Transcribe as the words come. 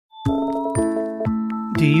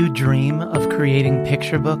Do you dream of creating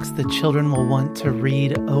picture books that children will want to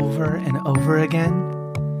read over and over again?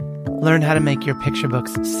 Learn how to make your picture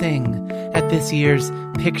books sing at this year's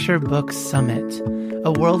Picture Book Summit,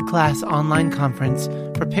 a world-class online conference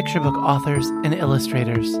for picture book authors and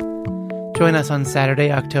illustrators. Join us on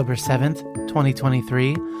Saturday, October 7th,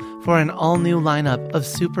 2023, for an all-new lineup of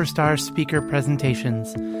superstar speaker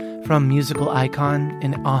presentations from musical icon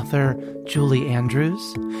and author Julie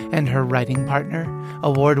Andrews and her writing partner,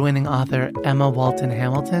 award-winning author Emma Walton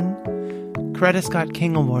Hamilton, Coretta Scott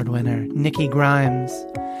King Award winner Nikki Grimes,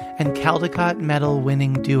 and Caldecott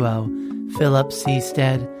Medal-winning duo Philip C.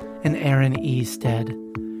 Stead and Aaron E. Stead.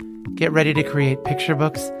 Get ready to create picture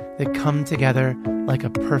books that come together like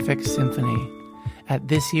a perfect symphony at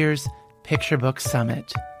this year's Picture Book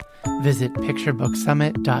Summit. Visit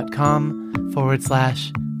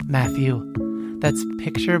picturebooksummit.com/Matthew. That's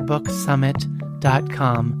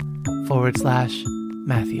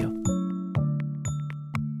picturebooksummit.com/Matthew.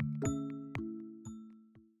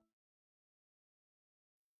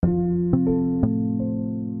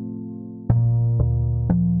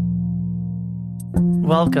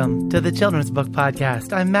 Welcome to the Children's Book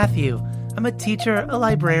Podcast. I'm Matthew. I'm a teacher, a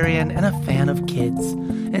librarian, and a fan of kids.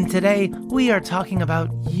 And today we are talking about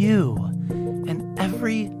you and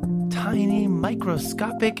every tiny,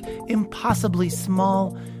 microscopic, impossibly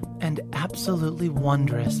small, and absolutely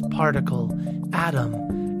wondrous particle, atom,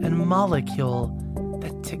 and molecule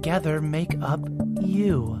that together make up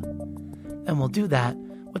you. And we'll do that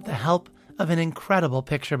with the help of an incredible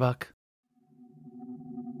picture book.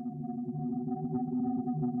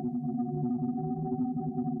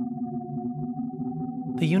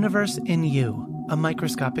 The Universe in You, A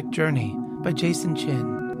Microscopic Journey by Jason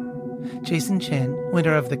Chin. Jason Chin,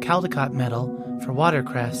 winner of the Caldecott Medal for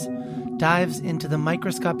Watercress, dives into the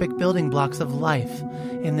microscopic building blocks of life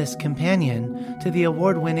in this companion to the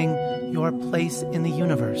award-winning Your Place in the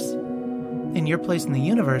Universe. In Your Place in the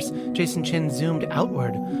Universe, Jason Chin zoomed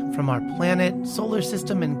outward from our planet, solar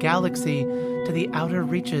system, and galaxy to the outer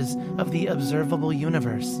reaches of the observable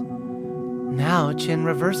universe. Now Chin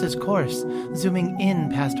reverses course, zooming in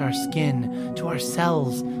past our skin to our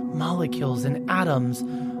cells, molecules, and atoms,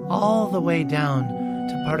 all the way down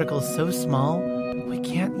to particles so small we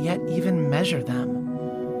can't yet even measure them.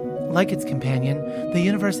 Like its companion, The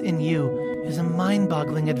Universe in You is a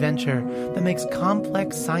mind-boggling adventure that makes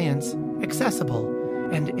complex science accessible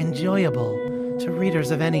and enjoyable to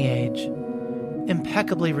readers of any age.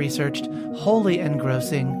 Impeccably researched, wholly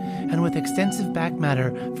engrossing, and with extensive back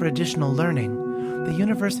matter for additional learning, The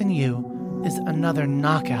Universe in You is another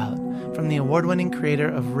knockout from the award-winning creator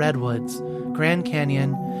of Redwoods, Grand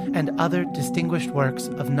Canyon, and other distinguished works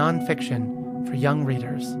of nonfiction for young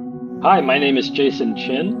readers. Hi, my name is Jason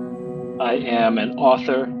Chin. I am an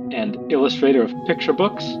author and illustrator of picture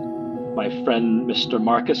books. My friend Mr.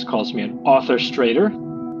 Marcus calls me an author-strator,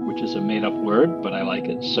 which is a made-up word, but I like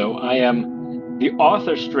it. So I am the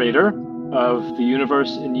author-strator of The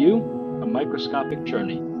Universe in You, A Microscopic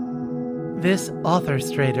Journey. This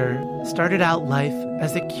author-strator started out life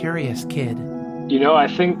as a curious kid. You know, I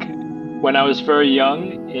think when I was very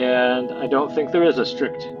young, and I don't think there is a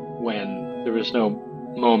strict when, there is no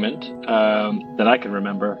moment that I can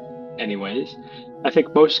remember anyways. I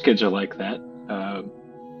think most kids are like that,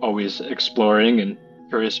 always exploring and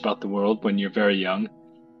curious about the world when you're very young.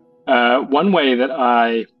 One way that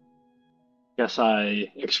I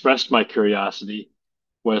expressed my curiosity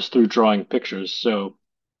was through drawing pictures. So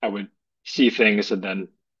I would see things and then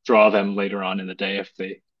draw them later on in the day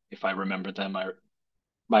if I remembered them.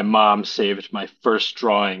 My mom saved my first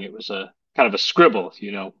drawing. It was a kind of a scribble,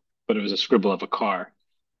 but it was a scribble of a car.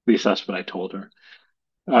 At least that's what I told her.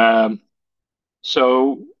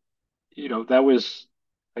 So that was,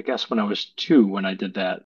 I guess, when I was 2 when I did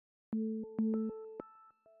that.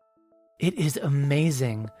 It is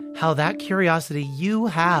amazing how that curiosity you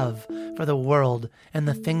have for the world and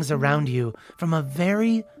the things around you from a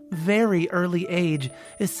very, very early age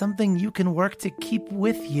is something you can work to keep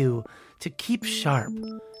with you, to keep sharp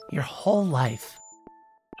your whole life.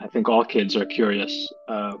 I think all kids are curious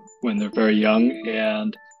when they're very young,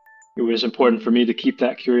 and it was important for me to keep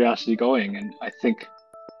that curiosity going. And I think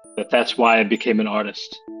that's why I became an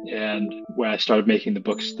artist and where I started making the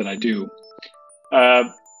books that I do.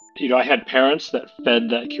 I had parents that fed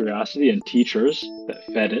that curiosity and teachers that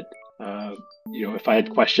fed it. If I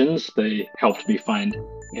had questions, they helped me find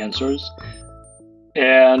answers.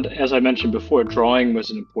 And as I mentioned before, drawing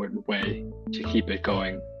was an important way to keep it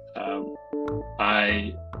going.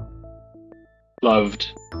 I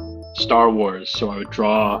loved Star Wars, so I would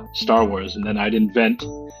draw Star Wars, and then I'd invent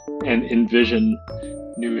and envision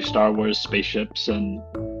new Star Wars spaceships and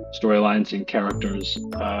storylines and characters.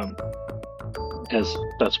 As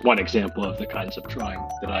that's one example of the kinds of drawing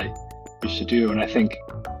that I used to do. And I think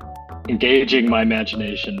engaging my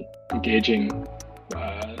imagination, engaging,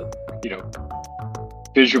 you know,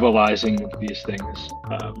 visualizing these things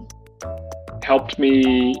helped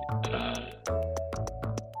me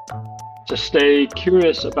to stay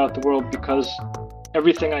curious about the world, because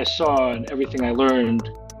everything I saw and everything I learned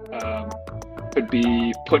could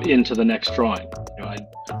be put into the next drawing. I'd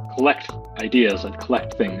collect ideas, I'd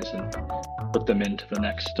collect things and put them into the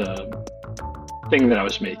next thing that I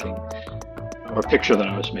was making or picture that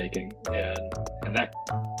I was making. And that,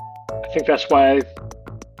 I think that's why I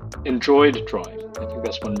enjoyed drawing. I think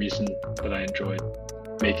that's one reason that I enjoyed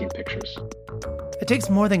making pictures. It takes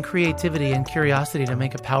more than creativity and curiosity to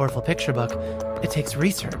make a powerful picture book. It takes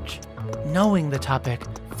research, knowing the topic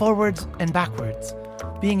forwards and backwards,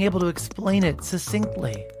 being able to explain it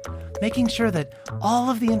succinctly, making sure that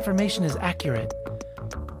all of the information is accurate.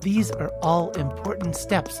 These are all important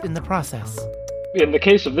steps in the process. In the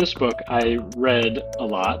case of this book, I read a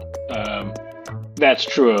lot. That's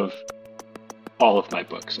true of all of my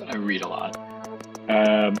books. I read a lot.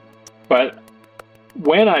 But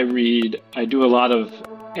when I read, I do a lot of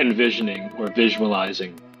envisioning or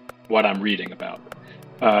visualizing what I'm reading about.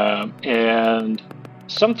 And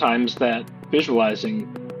sometimes that visualizing,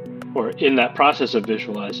 or in that process of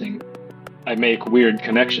visualizing, I make weird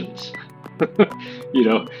connections.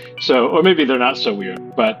 So, or maybe they're not so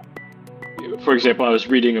weird, but for example, I was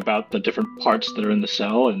reading about the different parts that are in the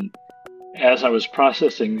cell, and as I was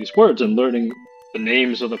processing these words and learning the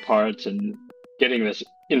names of the parts and getting this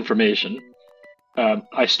information,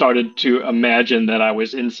 I started to imagine that I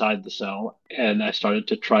was inside the cell, and I started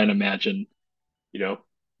to try and imagine,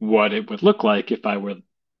 what it would look like if I were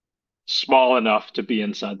small enough to be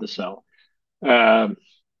inside the cell.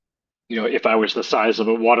 If I was the size of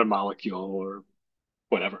a water molecule or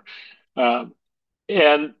whatever.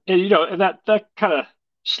 And that kind of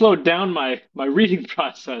slowed down my reading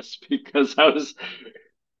process, because I was,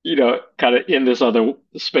 kind of in this other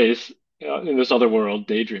space, in this other world,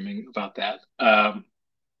 daydreaming about that.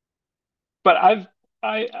 But I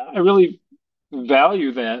really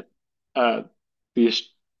value that these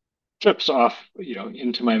trips off,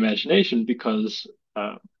 into my imagination, because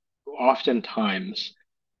oftentimes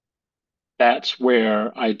that's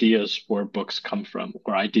where ideas for books come from,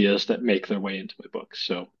 or ideas that make their way into my books.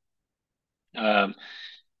 Um,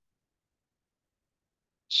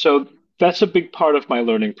 so that's a big part of my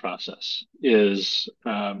learning process, is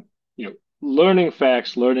learning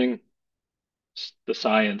facts, learning the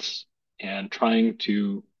science, and trying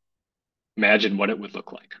to imagine what it would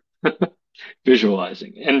look like,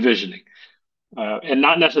 visualizing, envisioning, and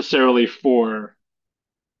not necessarily for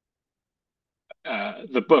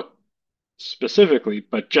the book specifically,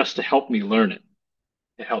 but just to help me learn it.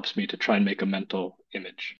 It helps me to try and make a mental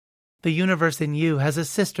image. The Universe in You has a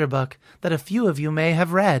sister book that a few of you may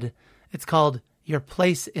have read. It's called Your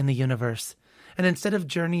Place in the Universe. And instead of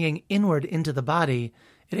journeying inward into the body,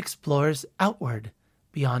 it explores outward,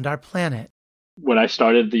 beyond our planet. When I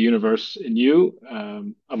started The Universe in You,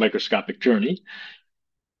 a microscopic journey,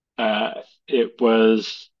 it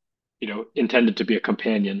was, intended to be a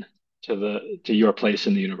companion to Your Place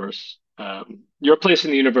in the Universe. Your Place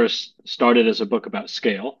in the Universe started as a book about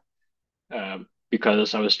scale,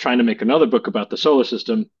 because I was trying to make another book about the solar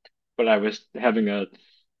system, but I was having a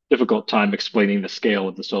difficult time explaining the scale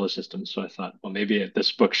of the solar system. So I thought, well, maybe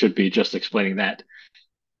this book should be just explaining that.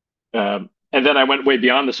 And then I went way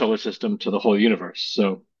beyond the solar system to the whole universe.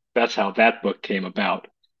 So that's how that book came about.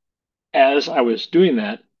 As I was doing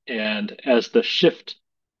that, and as the shift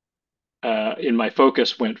in my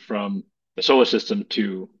focus went from the solar system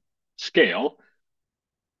to scale,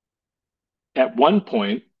 at one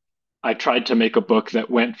point, I tried to make a book that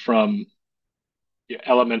went from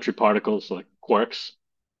elementary particles like quarks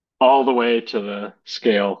all the way to the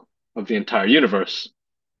scale of the entire universe.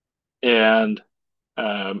 And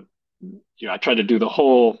I tried to do the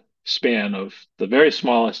whole span of the very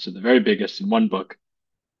smallest to the very biggest in one book.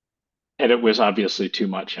 And it was obviously too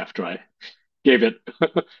much after I gave it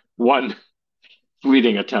one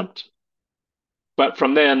fleeting attempt. But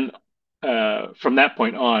from that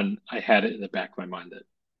point on, I had it in the back of my mind that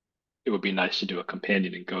it would be nice to do a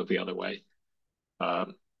companion and go the other way.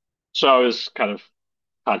 So I was kind of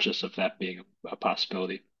conscious of that being a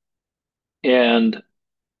possibility. And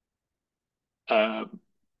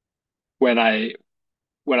when I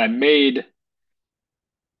made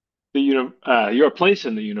Your Place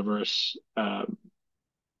in the Universe,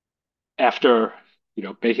 after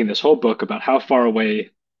making this whole book about how far away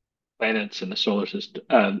planets and the solar system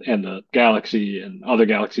and the galaxy and other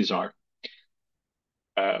galaxies are.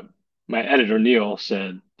 My editor, Neil,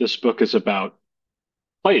 said this book is about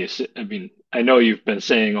place. I mean, I know you've been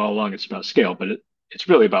saying all along it's about scale, but it's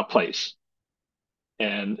really about place.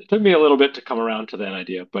 And it took me a little bit to come around to that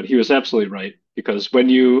idea, but he was absolutely right because when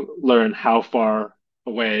you learn how far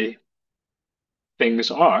away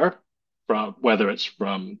things are from whether it's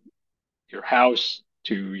from your house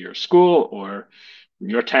to your school or from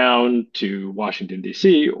your town to Washington,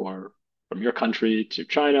 D.C., or from your country to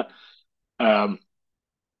China, um,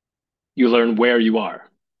 you learn where you are,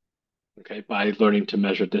 okay, by learning to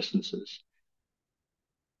measure distances.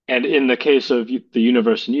 And in the case of the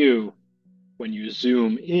universe and you, when you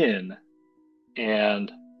zoom in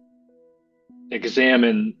and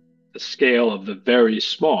examine the scale of the very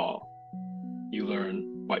small, you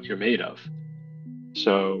learn what you're made of.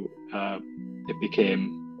 So it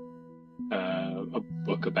became a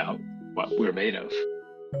book about what we're made of.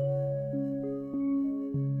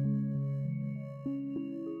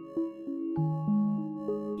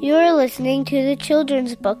 You're listening to the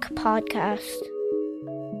Children's Book Podcast.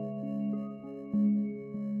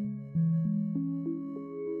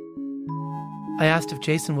 I asked if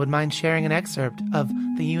Jason would mind sharing an excerpt of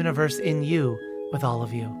The Universe in You with all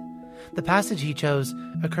of you. The passage he chose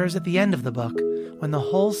occurs at the end of the book, when the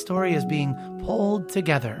whole story is being pulled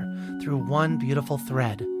together through one beautiful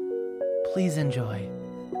thread. Please enjoy.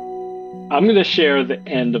 I'm going to share the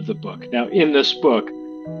end of the book. Now, in this book,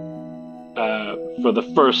 for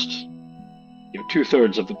the first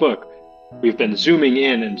 2/3 of the book, we've been zooming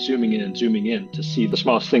in and zooming in and zooming in to see the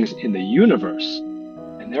smallest things in the universe,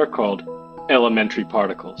 and they're called elementary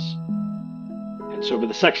particles. And so for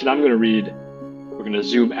the section I'm going to read, we're going to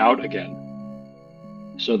zoom out again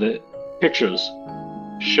so that pictures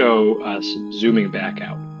show us zooming back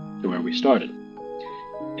out to where we started.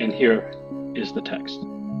 And here is the text.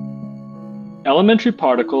 Elementary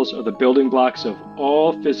particles are the building blocks of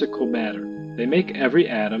all physical matter. They make every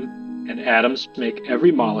atom, and atoms make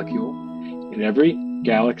every molecule in every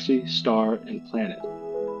galaxy, star, and planet.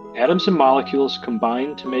 Atoms and molecules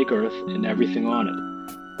combine to make Earth and everything on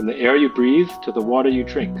it, from the air you breathe to the water you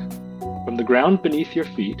drink, from the ground beneath your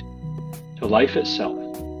feet to life itself.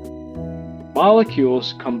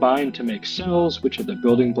 Molecules combine to make cells, which are the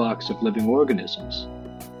building blocks of living organisms.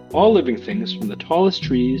 All living things, from the tallest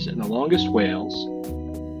trees and the longest whales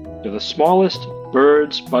to the smallest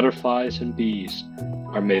birds, butterflies, and bees,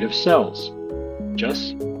 are made of cells,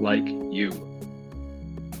 just like you.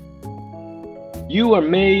 You are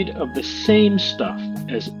made of the same stuff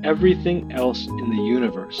as everything else in the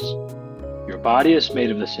universe. Your body is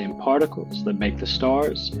made of the same particles that make the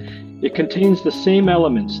stars. It contains the same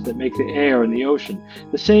elements that make the air and the ocean,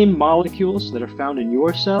 the same molecules that are found in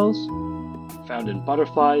your cells, found in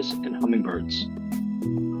butterflies and hummingbirds.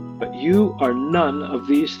 But you are none of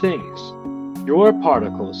these things. Your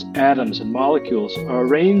particles, atoms, and molecules are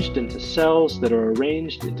arranged into cells that are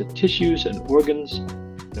arranged into tissues and organs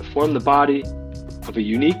that form the body of a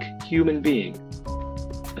unique human being,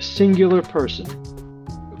 a singular person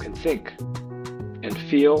who can think and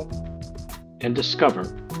feel and discover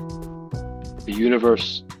the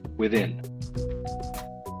universe within.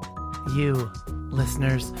 You,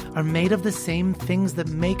 listeners, are made of the same things that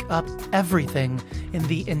make up everything in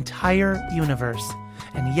the entire universe.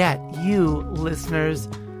 And yet, you, listeners,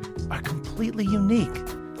 are completely unique,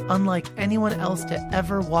 unlike anyone else to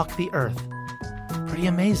ever walk the earth. Pretty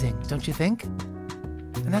amazing, don't you think?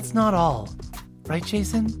 And that's not all. Right,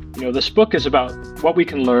 Jason? This book is about what we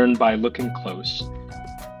can learn by looking close.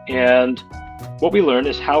 And what we learn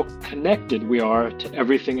is how connected we are to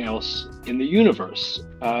everything else in the universe.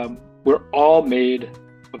 We're all made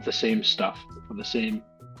of the same stuff, of the same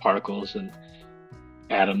particles and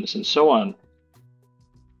atoms and so on.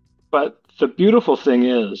 But the beautiful thing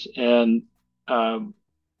is, and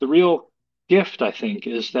the real gift, I think,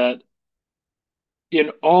 is that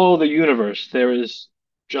in all the universe, there is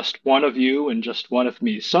just one of you and just one of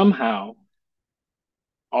me. Somehow,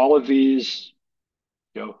 all of these,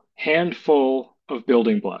 handful of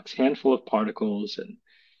building blocks, handful of particles, and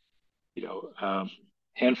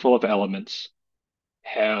handful of elements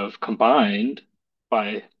have combined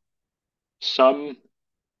by some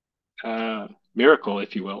miracle,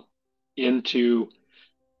 if you will, into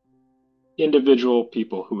individual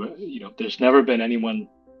people who, there's never been anyone,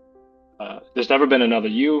 there's never been another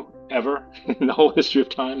you ever in the whole history of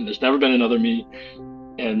time. And there's never been another me.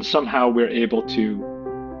 And somehow we're able to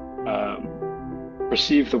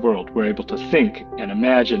perceive the world. We're able to think and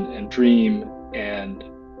imagine and dream and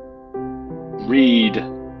read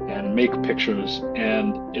and make pictures.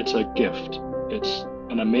 And it's a gift. It's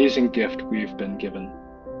an amazing gift we've been given.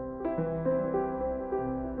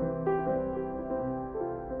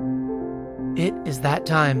 It is that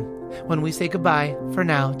time when we say goodbye for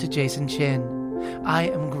now to Jason Chin. I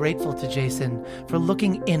am grateful to Jason for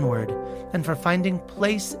looking inward and for finding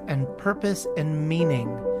place and purpose and meaning,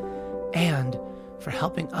 and for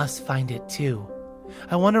helping us find it too.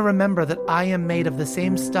 I want to remember that I am made of the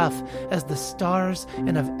same stuff as the stars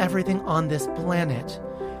and of everything on this planet.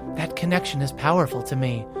 That connection is powerful to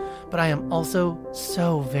me, but I am also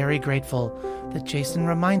so very grateful that Jason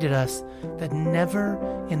reminded us that never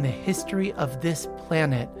in the history of this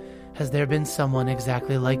planet has there been someone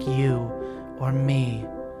exactly like you or me.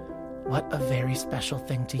 What a very special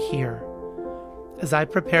thing to hear. As I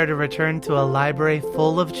prepare to return to a library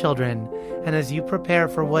full of children, and as you prepare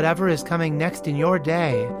for whatever is coming next in your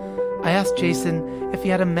day, I asked Jason if he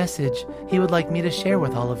had a message he would like me to share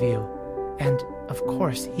with all of you. And of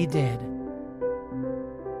course he did.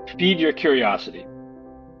 Feed your curiosity.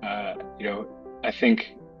 I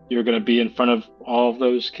think you're going to be in front of all of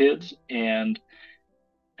those kids, and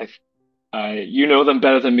you know them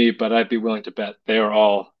better than me, but I'd be willing to bet they are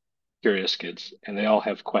all curious kids, and they all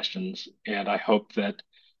have questions. And I hope that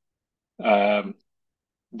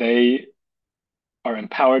they are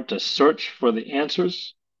empowered to search for the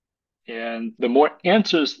answers. And the more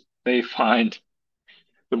answers they find,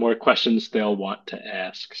 the more questions they'll want to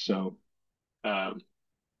ask. So,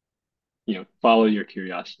 follow your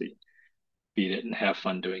curiosity, feed it, and have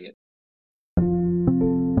fun doing it.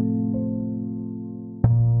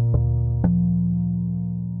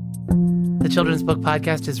 The Children's Book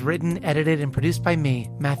Podcast is written, edited, and produced by me,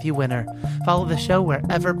 Matthew Winner. Follow the show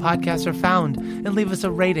wherever podcasts are found and leave us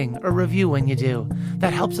a rating or review when you do.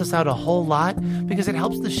 That helps us out a whole lot because it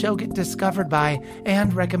helps the show get discovered by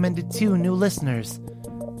and recommended to new listeners.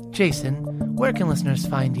 Jason, where can listeners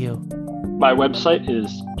find you? My website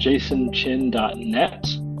is jasonchin.net.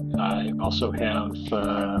 I also have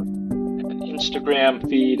an Instagram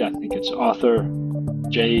feed. I think it's author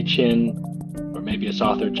J Chin, or maybe it's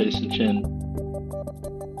author Jason Chin.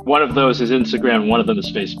 One of those is Instagram, one of them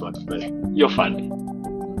is Facebook, but you'll find me.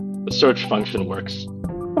 The search function works.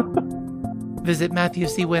 Visit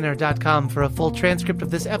MatthewCWinner.com for a full transcript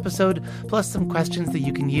of this episode, plus some questions that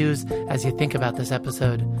you can use as you think about this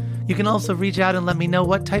episode. You can also reach out and let me know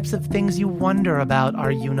what types of things you wonder about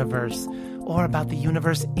our universe, or about the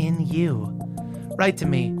universe in you. Write to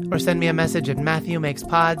me or send me a message at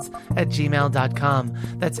MatthewMakesPods@gmail.com.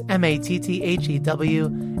 That's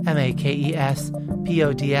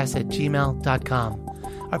MatthewMakesPods@gmail.com.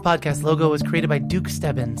 Our podcast logo was created by Duke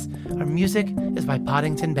Stebbins. Our music is by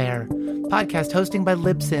Poddington Bear. Podcast hosting by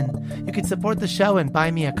Libsyn. You can support the show and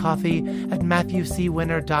buy me a coffee at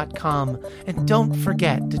MatthewCWinner.com. And don't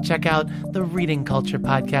forget to check out the Reading Culture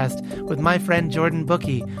podcast with my friend Jordan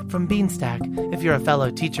Bookie from Beanstack if you're a fellow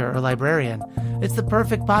teacher or librarian. It's the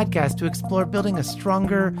perfect podcast to explore building a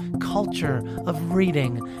stronger culture of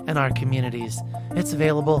reading in our communities. It's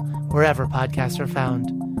available wherever podcasts are found.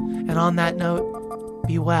 And on that note,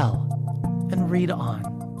 be well and read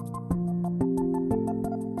on.